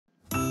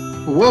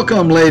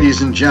Welcome,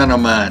 ladies and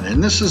gentlemen,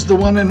 and this is the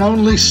one and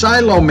only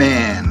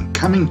SiloMan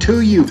coming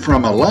to you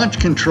from a launch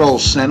control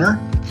center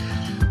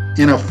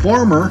in a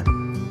former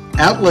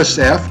Atlas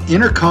F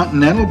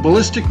intercontinental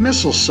ballistic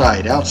missile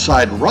site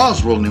outside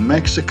Roswell, New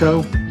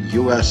Mexico,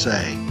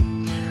 USA.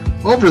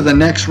 Over the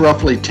next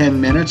roughly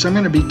 10 minutes, I'm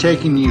going to be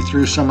taking you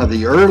through some of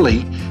the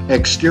early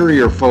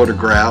exterior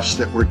photographs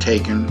that were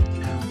taken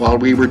while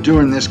we were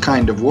doing this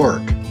kind of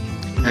work.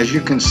 As you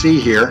can see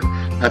here,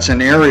 that's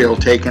an aerial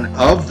taken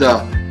of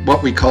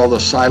what we call the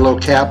silo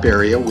cap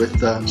area with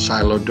the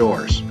silo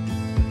doors.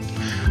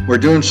 We're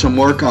doing some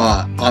work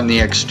on the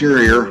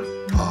exterior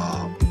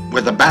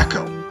with a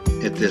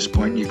backhoe at this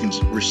point. You can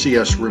see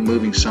us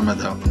removing some of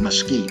the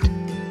mesquite.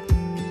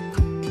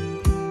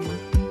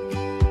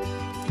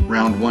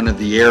 Around one of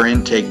the air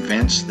intake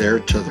vents there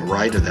to the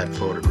right of that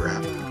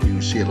photograph. You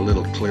can see it a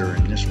little clearer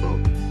in this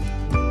photo.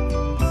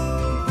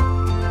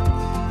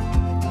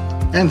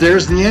 And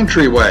there's the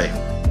entryway.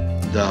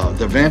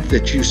 The vent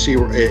that you see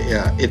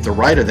at the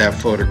right of that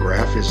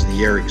photograph is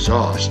the air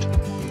exhaust.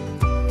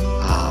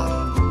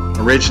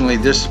 Originally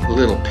this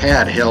little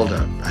pad held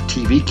a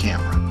TV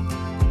camera.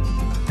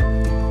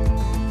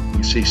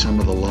 You see some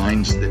of the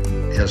lines that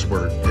as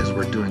we're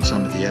doing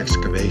some of the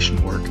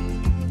excavation work.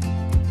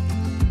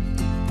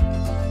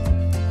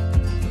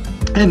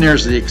 And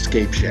there's the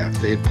escape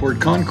shaft. They had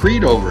poured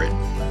concrete over it.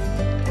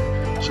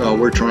 So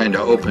we're trying to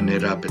open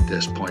it up at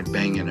this point,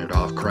 banging it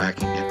off,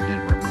 cracking it, and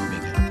then removing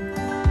it.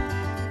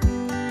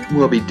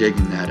 We'll be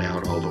digging that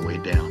out all the way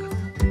down.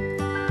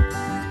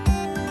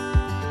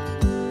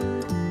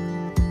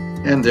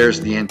 And there's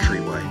the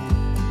entryway.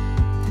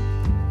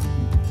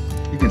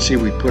 You can see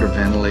we put a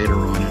ventilator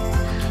on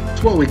it.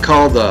 It's what we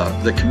call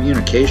the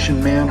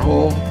communication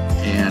manhole,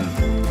 and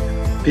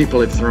people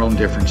have thrown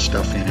different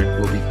stuff in it.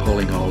 We'll be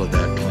pulling all of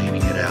that,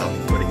 cleaning it out,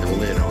 putting a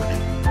lid on it.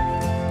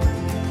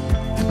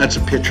 That's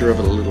a picture of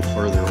it a little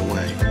further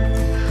away.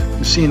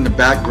 You see in the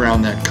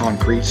background that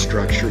concrete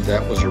structure,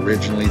 that was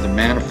originally the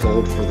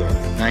manifold for the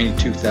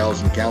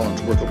 92,000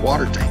 gallons worth of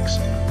water tanks.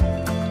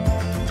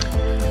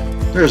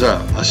 There's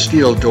a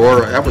steel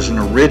door. That was an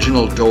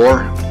original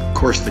door. Of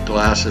course the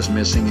glass is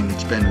missing and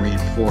it's been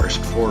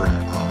reinforced for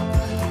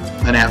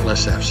an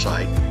Atlas F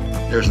site.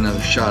 There's another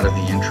shot of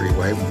the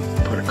entryway.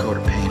 We put a coat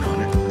of paint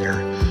on it.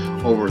 There,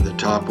 over the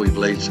top, we've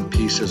laid some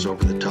pieces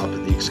over the top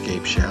of the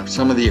escape shaft.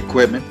 Some of the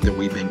equipment that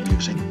we've been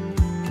using.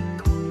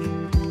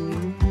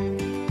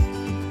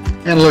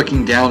 And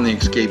looking down the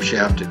escape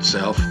shaft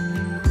itself,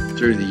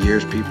 through the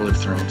years, people have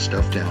thrown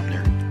stuff down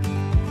there.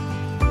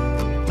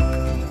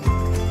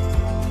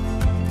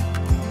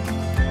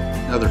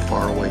 Another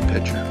faraway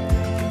picture.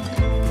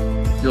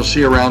 You'll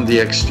see around the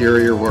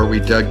exterior where we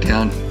dug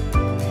down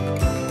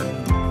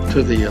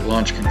to the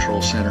launch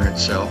control center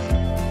itself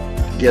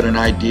to get an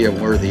idea of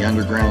where the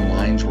underground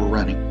lines were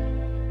running.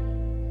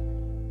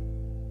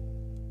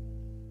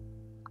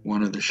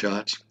 One of the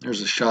shots.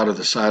 There's a shot of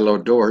the silo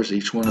doors.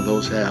 Each one of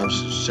those halves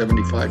is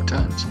 75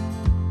 tons.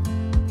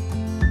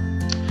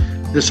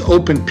 This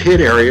open pit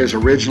area is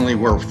originally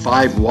where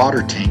 5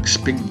 water tanks,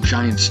 big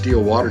giant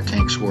steel water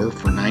tanks, were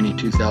for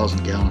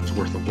 92,000 gallons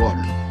worth of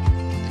water.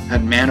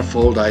 That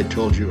manifold I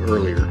told you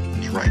earlier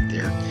is right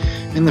there.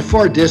 In the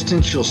far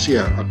distance, you'll see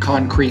a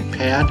concrete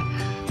pad.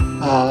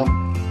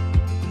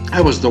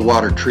 That was the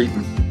water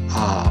treatment,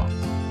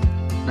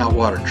 not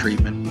water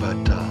treatment,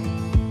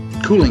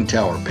 but cooling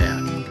tower pad.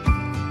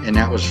 And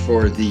that was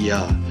for the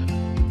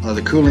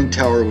cooling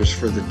tower was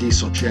for the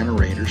diesel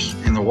generators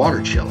and the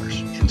water chillers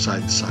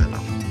inside the silo.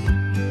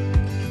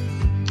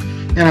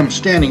 And I'm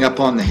standing up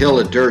on the hill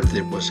of dirt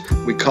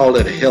we called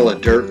it a hill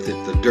of dirt,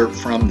 the dirt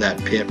from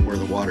that pit where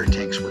the water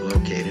tanks were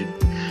located.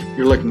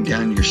 You're looking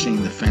down, you're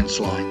seeing the fence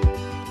line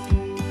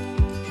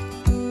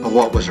of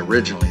what was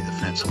originally the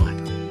fence line.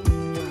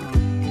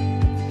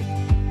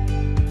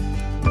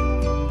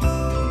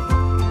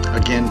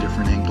 Again,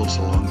 different angles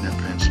along that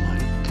fence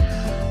line.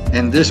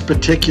 And this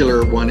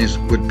particular one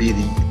would be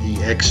the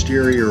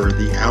exterior or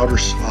the outer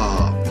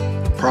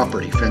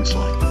property fence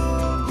line.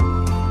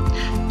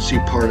 See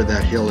part of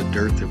that hill of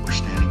dirt that we're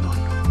standing on.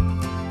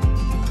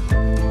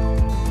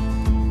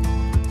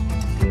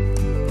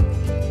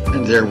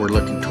 And there we're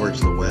looking towards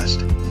the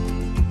west,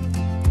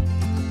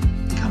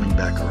 coming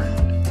back around.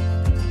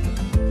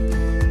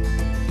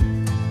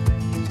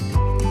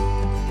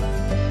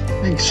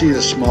 You can see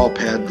the small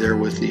pad there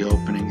with the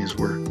opening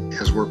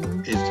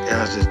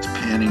as it's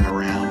panning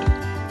around.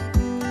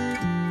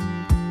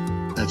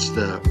 That's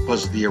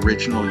was the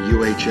original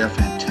UHF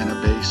antenna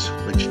base,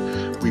 which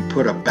we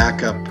put a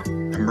backup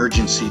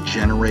emergency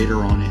generator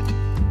on it.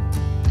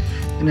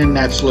 And then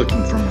that's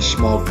looking from a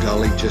small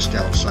gully just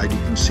outside. You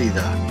can see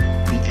the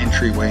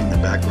entryway in the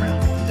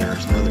background.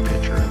 There's another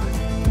picture of it.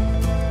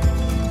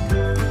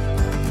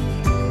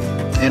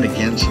 And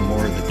again, some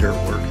more of the dirt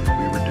work that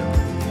we were doing.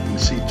 You can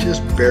see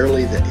just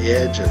barely the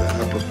edge of the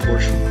upper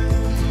portion.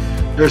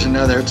 There's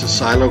another, it's a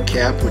silo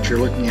cap. What you're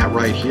looking at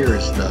right here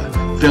is the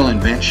fill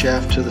and vent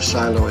shaft to the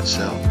silo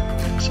itself.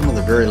 Some of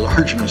the very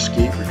large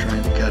mesquite we're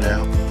trying to cut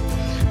out.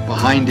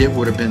 Behind it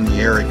would have been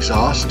the air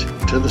exhaust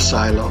to the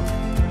silo.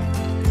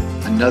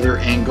 another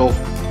angle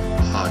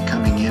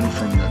coming in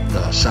from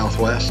the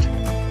southwest.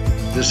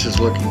 This is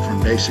looking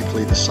from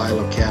basically the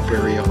silo cap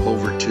area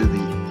over to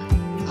the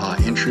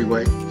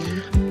entryway.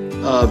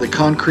 The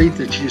concrete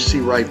that you see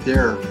right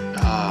there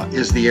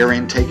is the air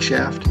intake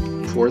shaft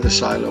for the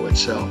silo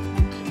itself.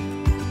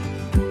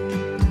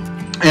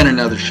 And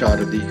another shot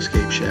of the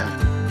escape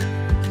shaft.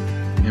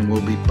 And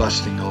we'll be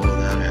busting all of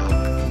that out.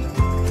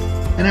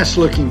 And that's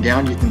looking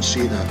down. You can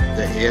see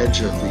the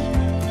edge of the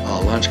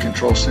launch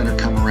control center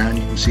come around.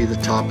 You can see the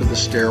top of the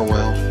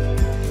stairwell.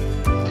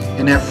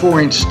 And that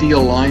 4-inch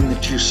steel line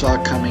that you saw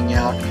coming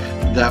out,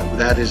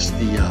 that is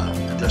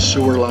the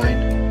sewer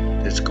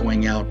line that's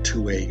going out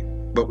to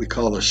what we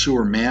call a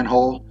sewer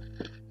manhole.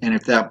 And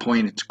at that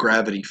point, it's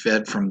gravity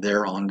fed from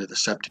there onto the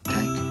septic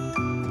tank.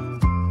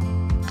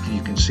 And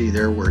you can see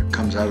there where it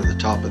comes out of the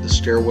top of the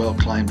stairwell,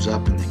 climbs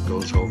up, and then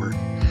goes over.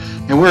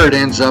 And where it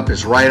ends up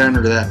is right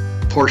under that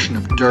portion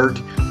of dirt.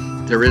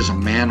 There is a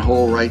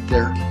manhole right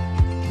there.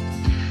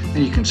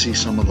 And you can see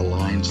some of the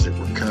lines that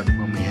were cut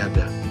when we had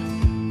to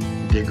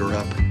dig her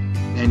up.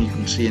 And you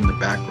can see in the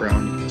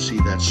background, you can see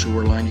that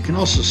sewer line. You can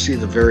also see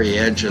the very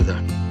edge of the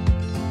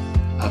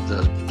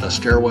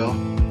stairwell.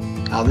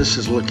 Now this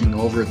is looking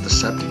over at the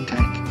septic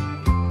tank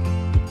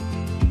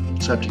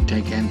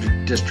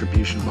and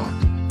distribution box.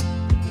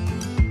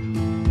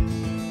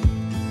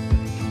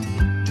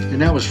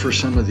 And that was for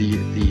some of the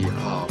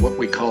what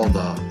we call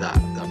the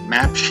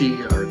map sheet,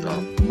 or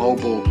the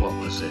mobile, what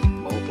was it?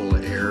 Mobile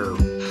air.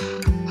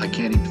 I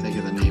can't even think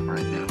of the name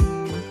right now.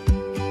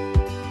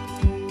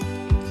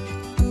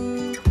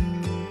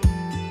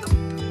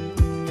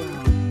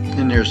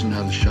 And there's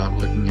another shot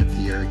looking at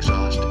the air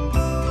exhaust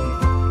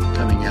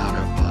coming out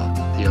of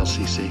the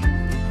LCC.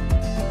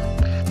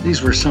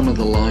 These were some of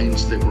the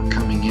lines that were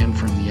coming in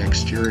from the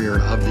exterior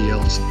of the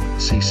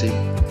LCC.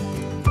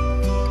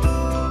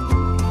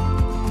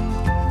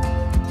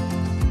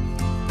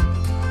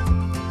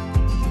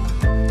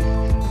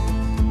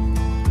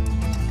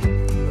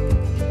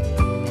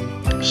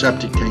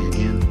 Septic tank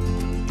again,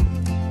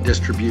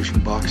 distribution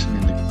box, and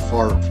in the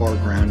far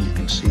ground you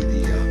can see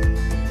the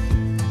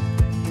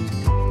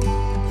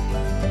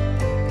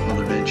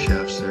other vent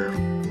shafts there.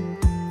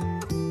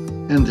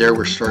 And there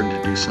we're starting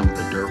to do some of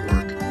the dirt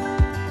work.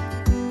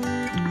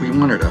 We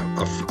wanted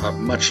a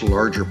much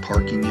larger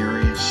parking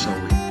area, so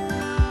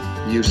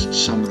we used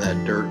some of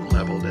that dirt and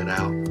leveled it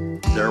out.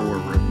 There we're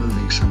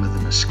removing some of the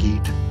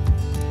mesquite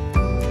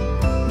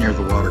near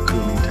the water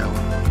cooling tower.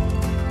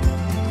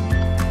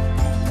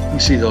 You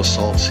see those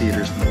salt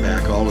cedars in the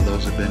back. All of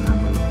those have been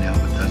removed now,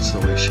 but that's the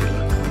way she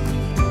looked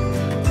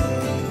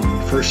when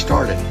we first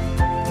started.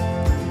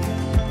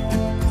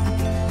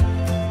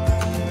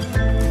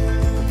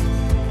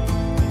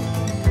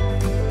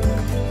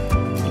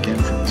 Again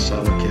from the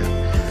silo cap.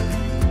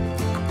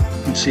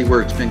 You can see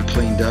where it's been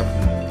cleaned up,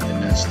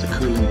 and that's the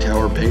cooling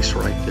tower base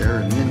right there.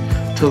 And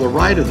then to the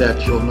right of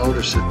that, you'll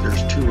notice that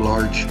there's two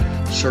large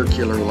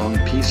circular long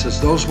pieces.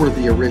 Those were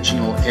the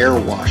original air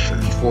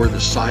washers for the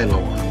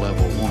silo on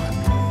level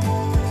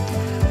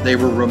 1. They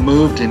were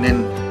removed, and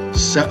then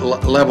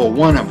level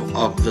 1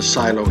 of the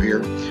silo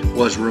here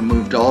was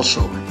removed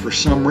also. And for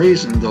some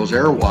reason, those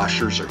air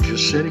washers are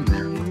just sitting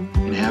there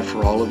and have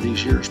for all of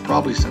these years,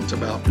 probably since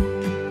about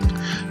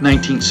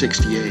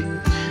 1968.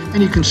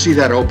 And you can see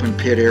that open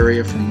pit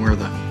area from where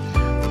the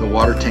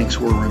water tanks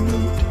were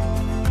removed.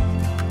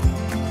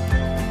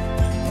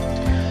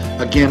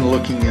 Again,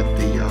 looking at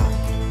the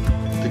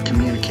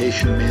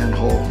communication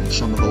manhole and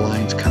some of the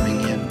lines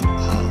coming in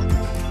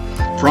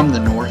from the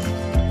north.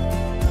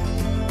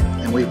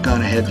 And we've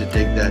gone ahead to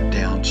dig that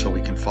down so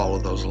we can follow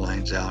those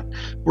lines out.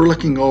 We're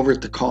looking over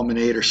at the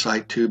culminator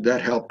side tube.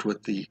 That helped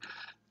with the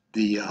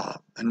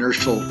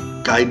inertial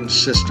guidance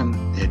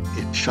system.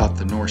 It shot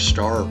the North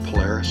Star or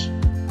Polaris.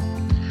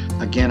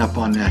 Again, up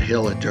on that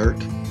hill of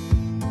dirt.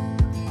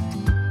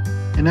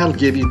 And that'll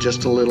give you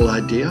just a little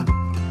idea.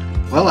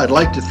 Well, I'd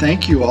like to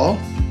thank you all.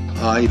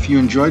 If you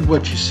enjoyed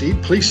what you see,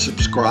 please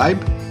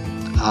subscribe,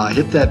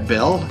 hit that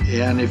bell,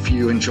 and if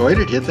you enjoyed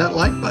it, hit that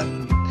like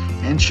button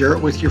and share it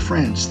with your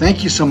friends.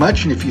 Thank you so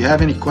much, and if you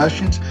have any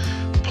questions,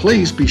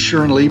 please be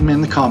sure and leave them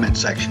in the comment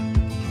section.